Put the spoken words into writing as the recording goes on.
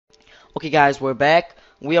Okay, guys, we're back.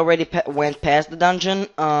 We already went past the dungeon,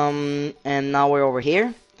 and now we're over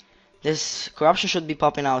here. This corruption should be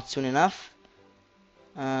popping out soon enough.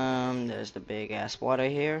 There's the big ass water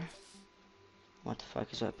here. What the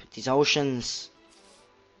fuck is up with these oceans?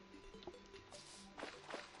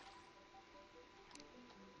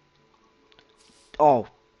 Oh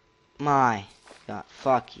my god,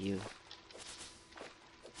 fuck you.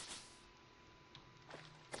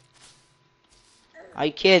 Are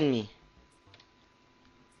you kidding me?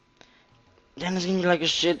 Then there's gonna be like a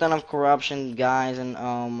shit ton of corruption, guys, and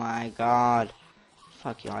oh my god.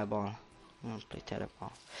 Fuck your eyeball. I don't play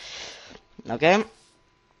tetherball. Okay?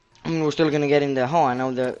 I mean, we're still gonna get in there. Oh, I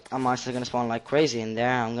know the monsters are gonna spawn like crazy in there.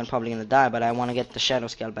 I'm probably gonna die, but I wanna get the shadow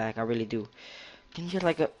scale back. I really do. Can you get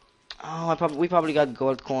like a... Oh, we probably got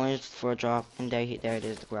gold coins for a drop. And there it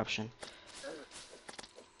is, the corruption.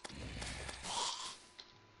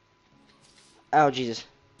 Oh, Jesus.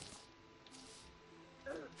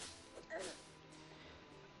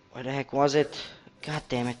 Where the heck was it? God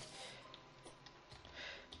damn it.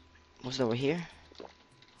 Was it over here?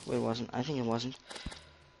 Well, it wasn't. I think it wasn't.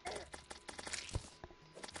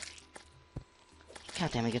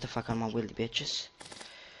 God damn it, get the fuck out of my willy bitches.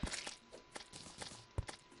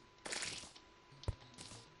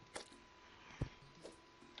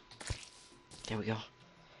 There we go. I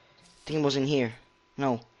think it was in here.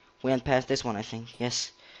 No, we went past this one, I think.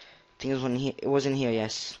 Yes. I think it was in here. It was in here,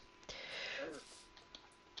 yes.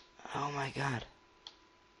 Oh my god.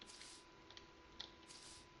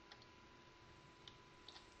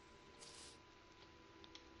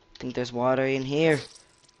 I think there's water in here.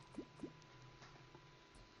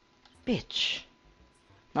 Bitch.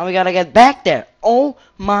 Now we gotta get back there. Oh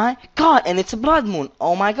my god. And it's a blood moon.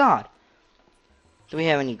 Oh my god. Do we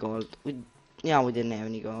have any gold? Yeah, we didn't have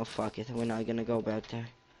any gold. Fuck it. We're not gonna go back there.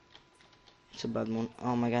 It's a blood moon.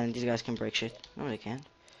 Oh my god. And these guys can break shit. No, they can't.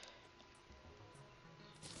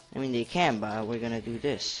 I mean, they can, but we're gonna do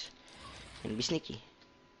this. Gonna be sneaky.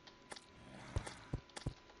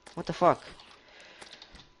 What the fuck?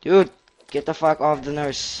 Dude, get the fuck off the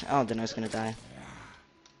nurse. Oh, the nurse gonna die.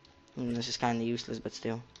 This is kinda useless, but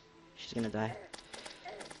still. She's gonna die.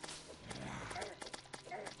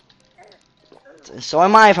 So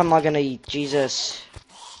am I if I'm not gonna eat. Jesus.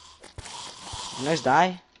 The nurse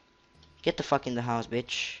die? Get the fuck in the house,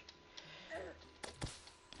 bitch.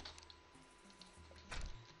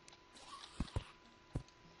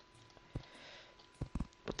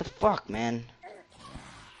 What the fuck, man?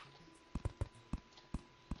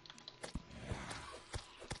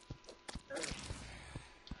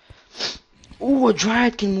 Ooh, a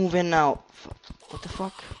dryad can move in now. What the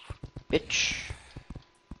fuck? Bitch.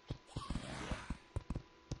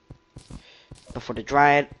 But for the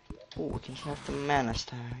dryad... Ooh, we can have the mana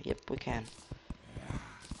star. Yep, we can.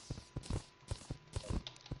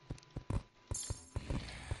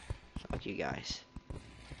 Fuck you guys.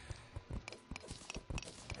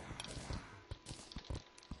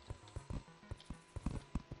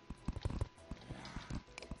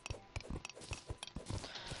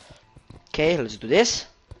 Okay, let's do this.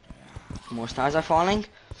 More stars are falling.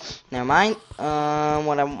 Never mind.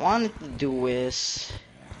 What I wanted to do is...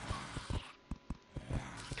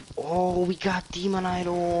 Oh, we got demonite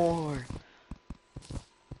ore.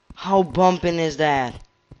 How bumpin' is that?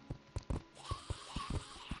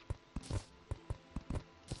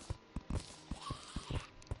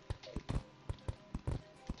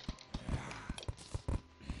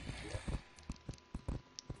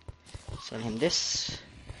 Sell him this.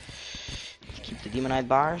 Keep the demonite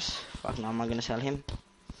bars. Fuck, no, I'm not gonna sell him.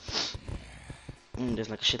 There's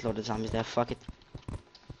like a shitload of zombies there. Fuck it.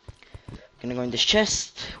 Gonna go in this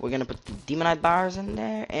chest. We're gonna put the demonite bars in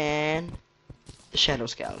there and the shadow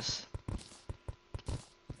scales.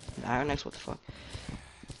 The iron X, what the fuck?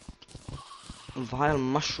 Vile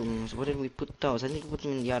mushrooms. Where did we put those? I think we put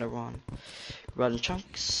them in the other one. Rotten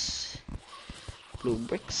chunks. Blue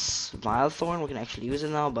bricks. Vile thorn. We can actually use it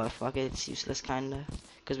now, but fuck it, it's useless kinda.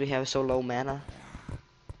 Because we have so low mana.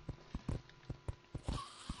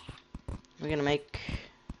 We're gonna make...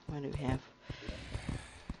 What do we have?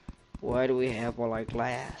 Why do we have all our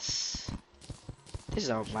glass? This is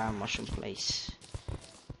our vile mushroom place.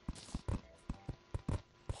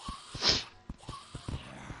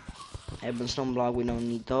 Ebon stone block, we don't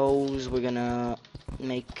need those. We're gonna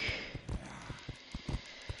make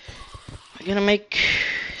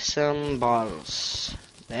some bottles.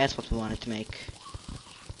 That's what we wanted to make.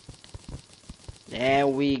 There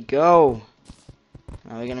we go.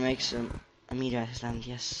 Now we're gonna make a meteorite stand,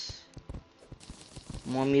 yes.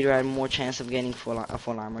 More meteorite, more chance of getting a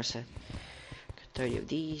full armor set. 30 of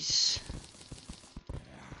these.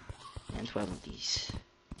 and 12 of these.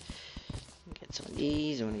 Get some of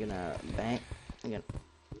these, and we're gonna bank. I'm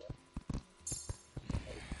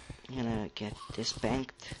gonna get this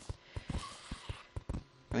banked.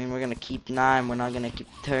 I mean, we're gonna keep 9, we're not gonna keep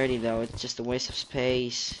 30 though, it's just a waste of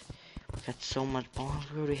space. We got so much bombs,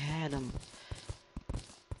 we already had them.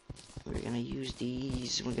 We're gonna use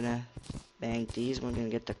these, we're gonna bank these, we're gonna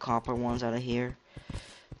get the copper ones out of here.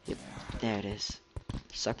 Yep, there it is.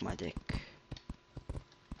 Suck my dick.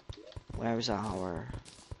 Where's our...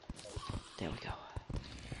 There we go.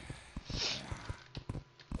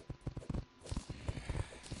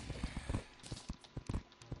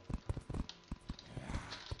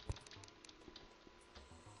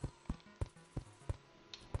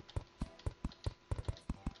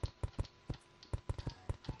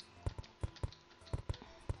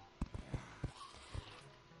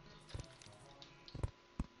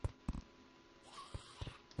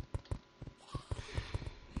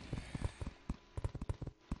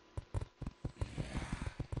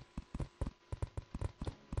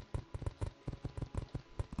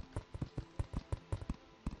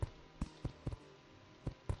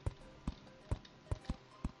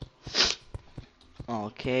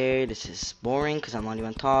 Okay, this is boring because I'm not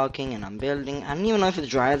even talking and I'm building. I don't even know if the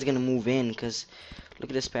Dryad's gonna move in because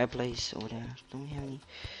look at this spare place over there. Don't we have any?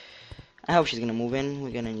 I hope she's gonna move in.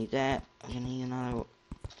 We're gonna need that. We're gonna need another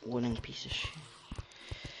wooden piece of shit.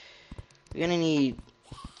 We're gonna need...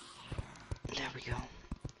 There we go.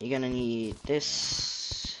 You're gonna need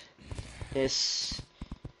this, this,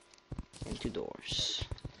 and 2 doors.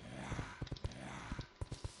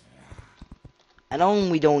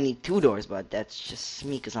 We don't need 2 doors, but that's just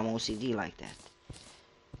me because I'm OCD like that.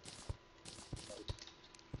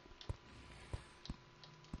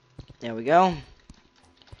 There we go.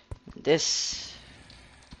 This.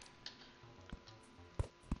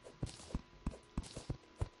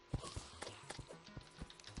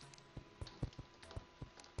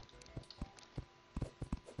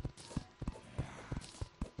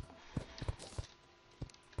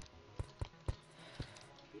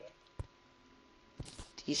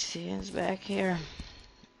 These is back here.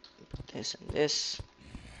 This and this.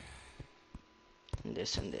 And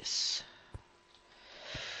this and this.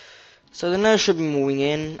 So the nurse should be moving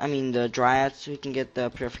in. I mean the Dryad, so we can get the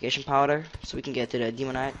purification powder. So we can get to the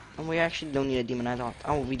demonite. And we actually don't need a demonite.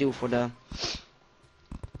 Oh, we do for the...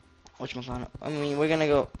 Whatchamacallit? I mean, we're gonna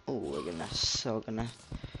go... Oh, we're gonna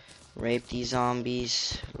rape these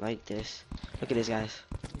zombies like this. Look at this, guys.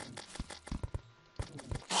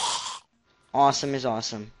 Awesome is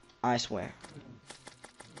awesome. I swear.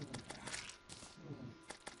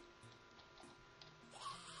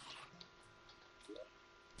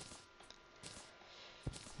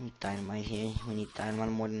 Dynamite here. We need dynamite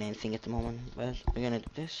more than anything at the moment. But we're gonna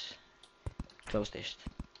do this. Close this.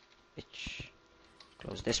 Bitch.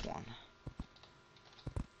 Close this one.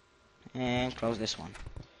 And close this one.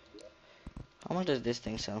 How much does this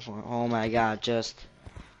thing sell for? Oh my god, just...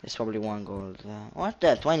 There's probably 1 gold. What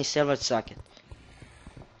the? 20 silver, suck it.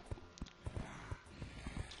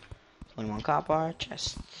 21 copper,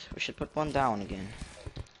 chest. We should put 1 down again.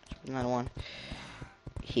 Let's put another one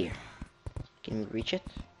here. Can we reach it?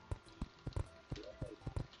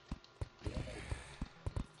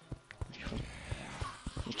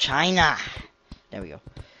 China! There we go.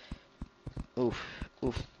 Oof,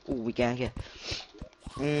 oof, ooh, we can't get...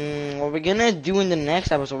 what we're gonna do in the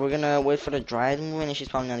next episode, we're gonna wait for the Dryad to move in, and she's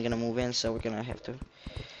probably not gonna move in, so we're gonna have to... Do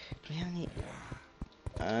we have any...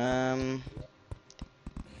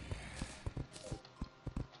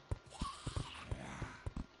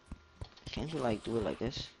 Can't you, like, do it like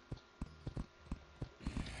this?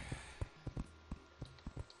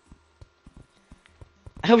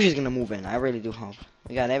 I hope she's gonna move in, I really do hope.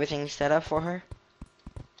 We got everything set up for her.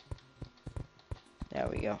 There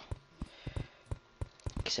we go.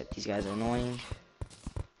 Except these guys are annoying.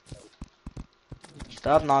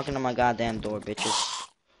 Stop knocking on my goddamn door, bitches.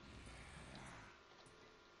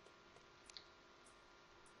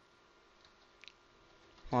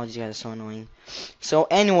 Oh, these guys are so annoying. So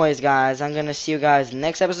anyways, guys, I'm gonna see you guys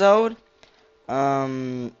next episode.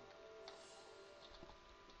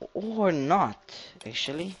 Or not,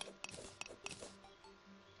 actually.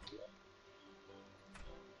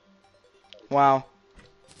 Wow.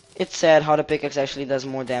 It's sad how the pickaxe actually does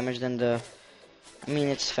more damage than the... I mean,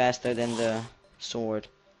 it's faster than the sword.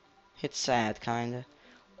 It's sad, kinda.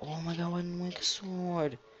 Oh my god, why didn't I make a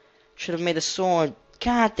sword? Should have made a sword.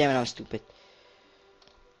 God damn it, I'm stupid.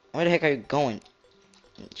 Where the heck are you going?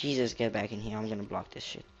 Jesus, get back in here. I'm gonna block this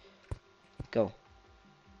shit. Go.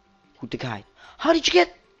 Who the guy? How did you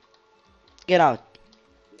get... Get out.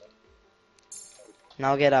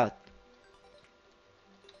 Now get out.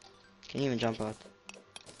 Can you even jump out?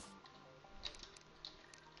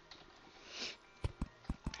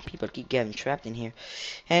 People keep getting trapped in here.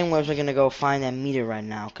 Anyways, we're gonna go find that meteor right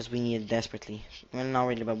now because we need it desperately. Well, not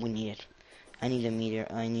really, but we need it. I need a meteor.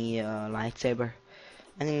 I need a lightsaber.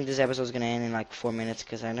 I think this episode is gonna end in like 4 minutes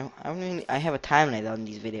because I have a time limit on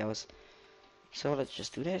these videos. So let's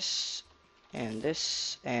just do this and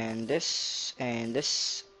this and this and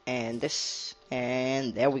this and this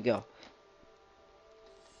and there we go.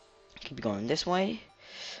 Keep going this way.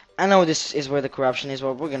 I know this is where the corruption is,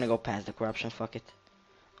 but we're gonna go past the corruption. Fuck it.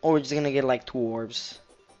 Or we're just gonna get like 2 orbs.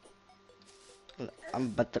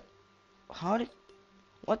 But the how did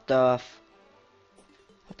what the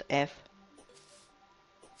F?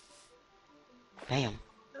 Damn.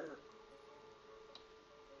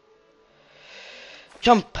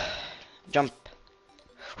 Jump, jump.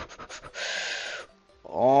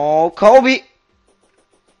 Oh, Kobe.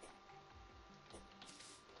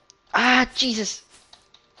 Ah, Jesus.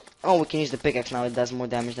 Oh, we can use the pickaxe now. It does more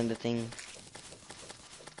damage than the thing.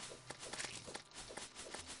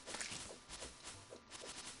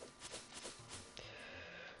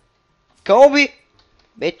 Kobe!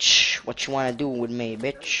 Bitch, what you wanna do with me,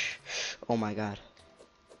 bitch? Oh my god.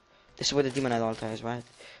 This is where the demon altar is, right?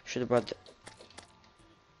 Should have brought the...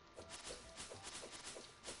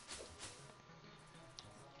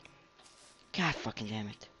 God fucking damn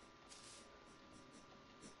it.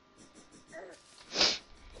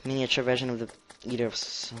 Miniature version of the Eater of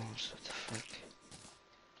Souls. What the fuck?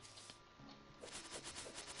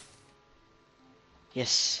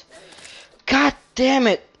 Yes. God damn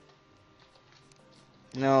it!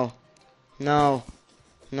 No. No.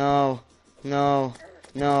 No. No.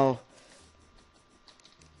 No.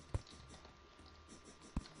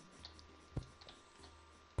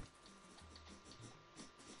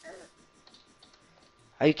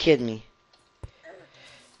 Are you kidding me?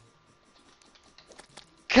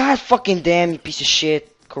 God fucking damn, you piece of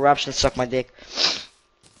shit. Corruption, suck my dick.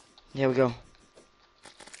 There we go.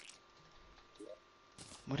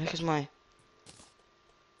 What the heck is my... What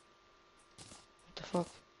the fuck?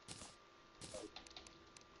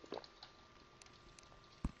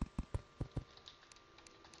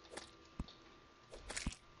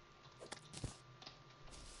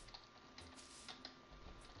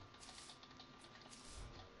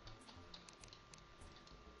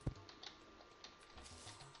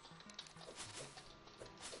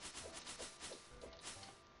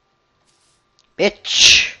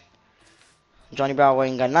 Bitch! Johnny Bravo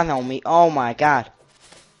ain't got nothing on me. Oh my god.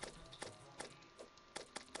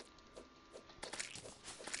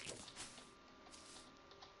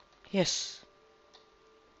 Yes.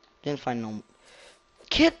 Didn't find no...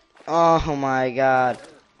 Kid! Oh my god.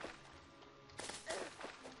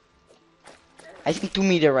 I think 2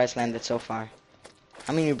 meteorites landed so far.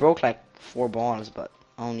 I mean, we broke like 4 balls, but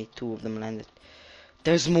only 2 of them landed.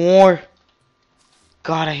 There's more!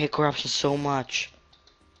 God, I hate corruption so much.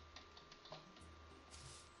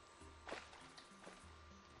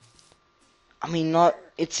 I mean, not...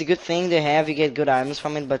 It's a good thing to have, you get good items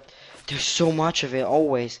from it, but there's so much of it,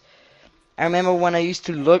 always. I remember when I used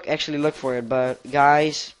to actually look for it, but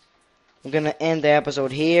guys, we're gonna end the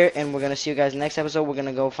episode here, and we're gonna see you guys next episode. We're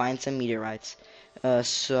gonna go find some meteorites.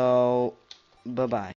 So, bye-bye.